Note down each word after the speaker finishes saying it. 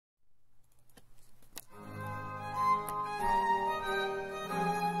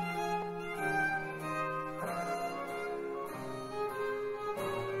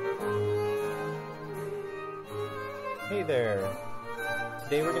Hey there!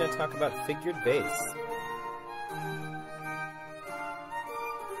 Today we're going to talk about figured bass.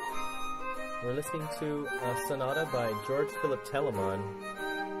 We're listening to a sonata by George Philip Telemann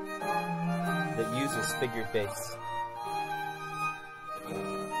that uses figured bass.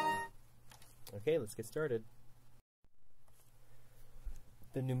 Okay, let's get started.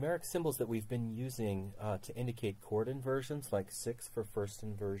 The numeric symbols that we've been using to indicate chord inversions, like 6 for first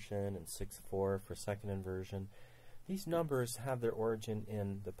inversion and 6-4 for second inversion, these numbers have their origin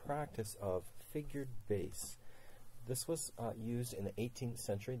in the practice of figured bass. This was used in the 18th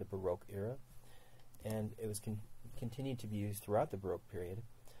century, the Baroque era, and it was continued to be used throughout the Baroque period.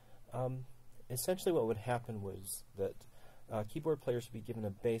 Essentially what would happen was that keyboard players would be given a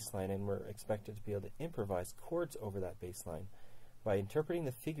bass line and were expected to be able to improvise chords over that bass line by interpreting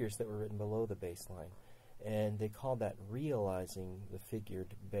the figures that were written below the bass line, and they called that realizing the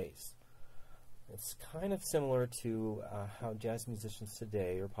figured bass. It's kind of similar to how jazz musicians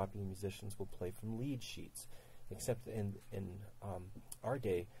today, or popular musicians, will play from lead sheets, except in our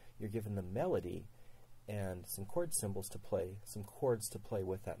day you're given the melody and some chord symbols to play, some chords to play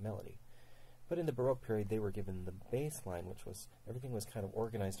with that melody. But in the Baroque period they were given the bass line, which was, everything was kind of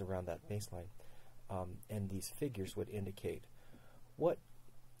organized around that bass line, and these figures would indicate what,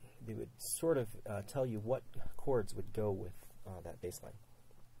 they would sort of tell you what chords would go with that bass line.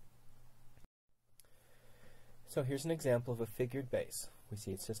 So here's an example of a figured bass. We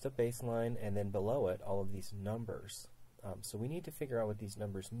see it's just a bass line, and then below it all of these numbers. So we need to figure out what these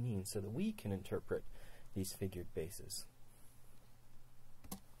numbers mean so that we can interpret these figured basses.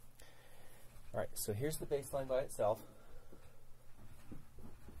 Alright, so here's the bass line by itself.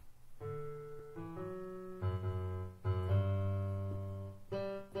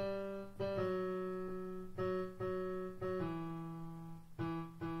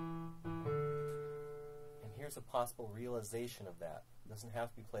 Here's a possible realization of that. It doesn't have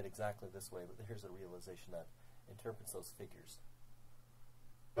to be played exactly this way, but here's a realization that interprets those figures.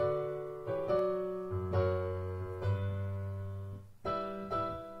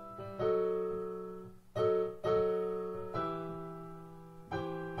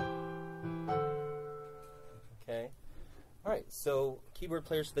 Okay? Alright, so keyboard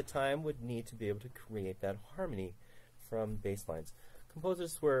players at the time would need to be able to create that harmony from bass lines.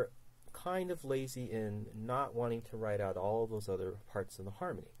 Composers were kind of lazy in not wanting to write out all those other parts of the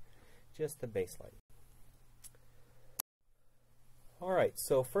harmony, just the bass line. Alright,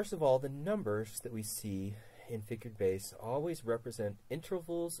 so first of all, the numbers that we see in figured bass always represent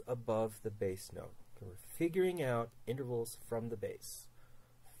intervals above the bass note. Okay, we're figuring out intervals from the bass.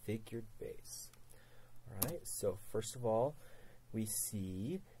 Figured bass. Alright, so first of all, we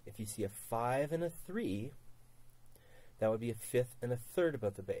see, if you see a 5 and a 3, that would be a 5th and a 3rd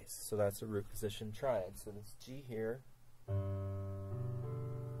above the bass. So that's a root position triad. So this G here, a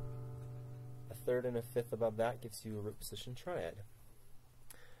 3rd and a 5th above that gives you a root position triad.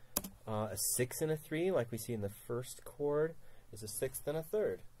 A 6 and a 3, like we see in the first chord, is a 6th and a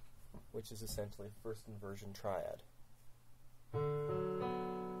 3rd, which is essentially a first inversion triad.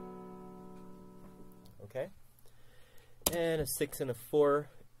 Okay? And a 6 and a 4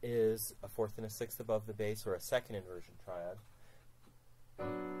 is a 4th and a 6th above the bass, or a second inversion triad.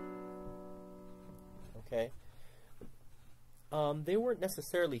 Okay. They weren't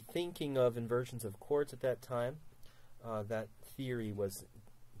necessarily thinking of inversions of chords at that time. That theory was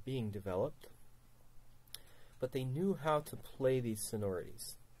being developed. But they knew how to play these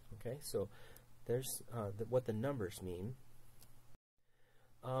sonorities. Okay, so there's what the numbers mean.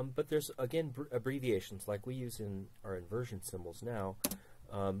 But there's, again, abbreviations like we use in our inversion symbols now.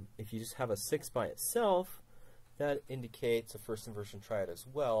 If you just have a 6 by itself, that indicates a first inversion triad as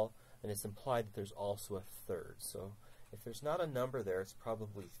well, and it's implied that there's also a 3rd. So if there's not a number there, it's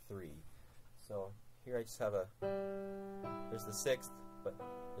probably 3. So here I just have there's the 6th, but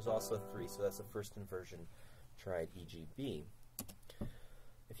there's also a 3, so that's a first inversion triad, e.g. B.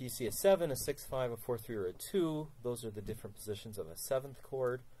 If you see a 7, a 6-5, a 4-3, or a 2, those are the different positions of a 7th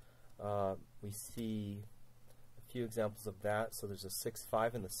chord. We see few examples of that. So there's a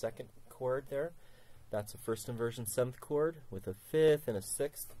 6-5 in the second chord there. That's a first inversion 7th chord with a 5th and a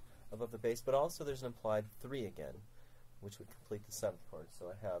 6th above the bass, but also there's an implied 3 again, which would complete the 7th chord. So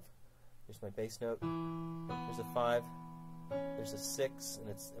I have, here's my bass note, there's a 5, there's a 6, and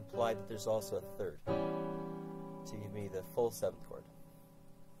it's implied that there's also a 3rd to give me the full 7th chord.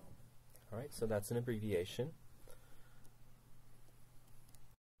 Alright, so that's an abbreviation.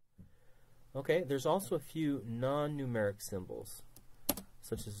 Okay, there's also a few non-numeric symbols,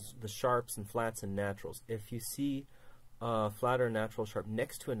 such as the sharps and flats and naturals. If you see a flat or natural sharp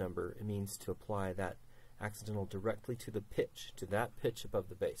next to a number, it means to apply that accidental directly to the pitch, to that pitch above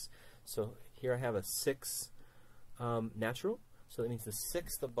the bass. So here I have a 6 natural, so that means the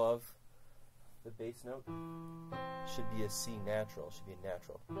 6th above the bass note should be a C natural, should be a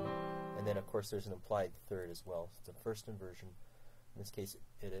natural. And then of course there's an implied third as well. So it's a first inversion. In this case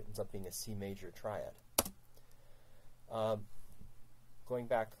it ends up being a C major triad. Going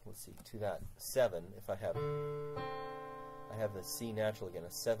back, let's see, to that 7, if I have the C natural again,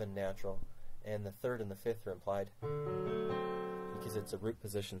 a 7 natural, and the 3rd and the 5th are implied because it's a root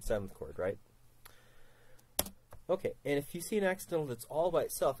position 7th chord, right? Okay, and if you see an accidental that's all by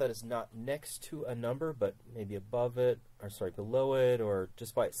itself, that is not next to a number, but maybe above it, or sorry, below it, or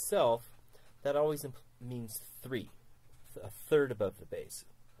just by itself, that always means 3, a third above the bass.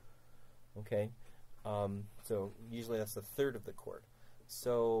 Okay, so usually that's the third of the chord.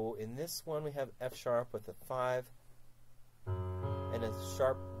 So in this one we have F sharp with a 5, and a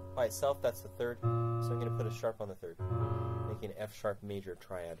sharp by itself, that's the third, so I'm going to put a sharp on the third, making an F sharp major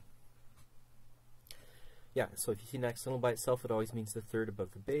triad. Yeah, so if you see an accidental by itself, it always means the third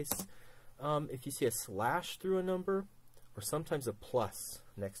above the bass. If you see a slash through a number, or sometimes a plus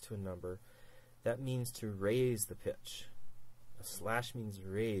next to a number, that means to raise the pitch. A slash means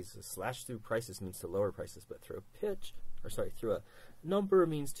raise. A slash through prices means to lower prices, but through a pitch, or sorry, through a number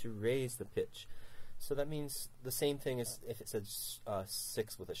means to raise the pitch. So that means the same thing as if it says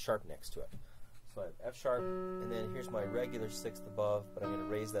 6 with a sharp next to it. So I have F sharp, and then here's my regular 6th above, but I'm going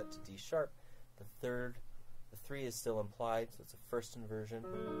to raise that to D sharp. The 3 is still implied, so it's a first inversion.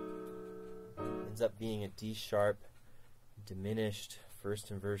 Ends up being a D sharp diminished first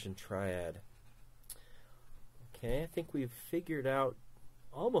inversion triad. Okay, I think we've figured out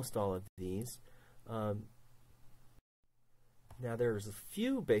almost all of these. Now there's a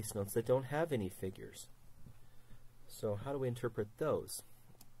few bass notes that don't have any figures. So how do we interpret those?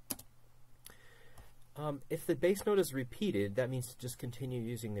 If the bass note is repeated, that means to just continue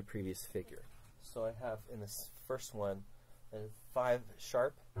using the previous figure. So I have in this first one a 5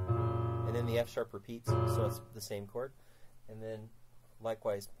 sharp, and then the F sharp repeats, so it's the same chord. And then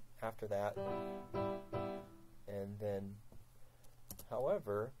likewise after that, and then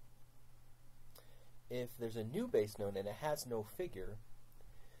however, if there's a new bass note and it has no figure,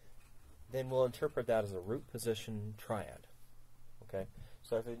 then we'll interpret that as a root position triad. Okay?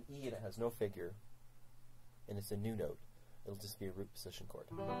 So if an E and it has no figure, and it's a new note, it'll just be a root position chord.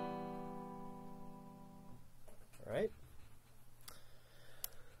 Alright?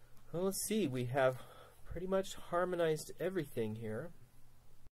 Well, let's see, we have pretty much harmonized everything here.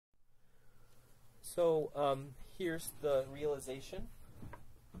 So here's the realization.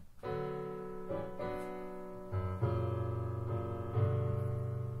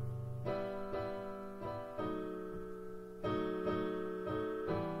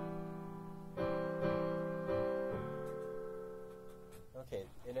 Okay,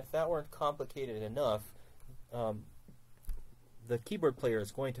 and if that weren't complicated enough, the keyboard player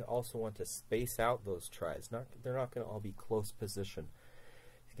is going to also want to space out those triads. They're not going to all be close position.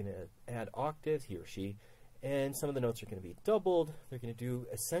 He's going to add octaves, he or she, and some of the notes are going to be doubled. They're going to do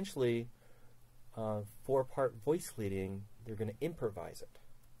essentially 4-part voice leading. They're going to improvise it.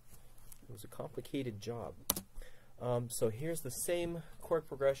 It was a complicated job. So here's the same chord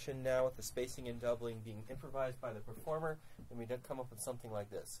progression now with the spacing and doubling being improvised by the performer, and we come up with something like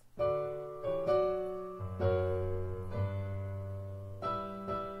this.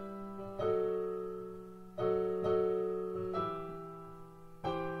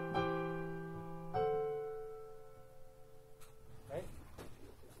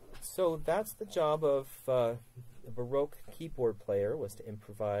 So that's the job of the Baroque keyboard player, was to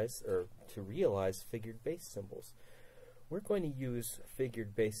improvise or to realize figured bass symbols. We're going to use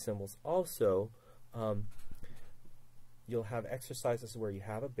figured bass symbols also. You'll have exercises where you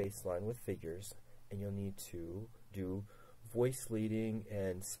have a bass line with figures, and you'll need to do voice leading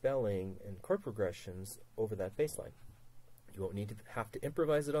and spelling and chord progressions over that bass line. You won't need to have to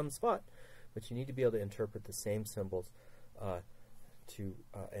improvise it on the spot, but you need to be able to interpret the same symbols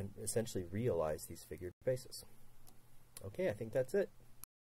and essentially realize these figured basses. Okay, I think that's it.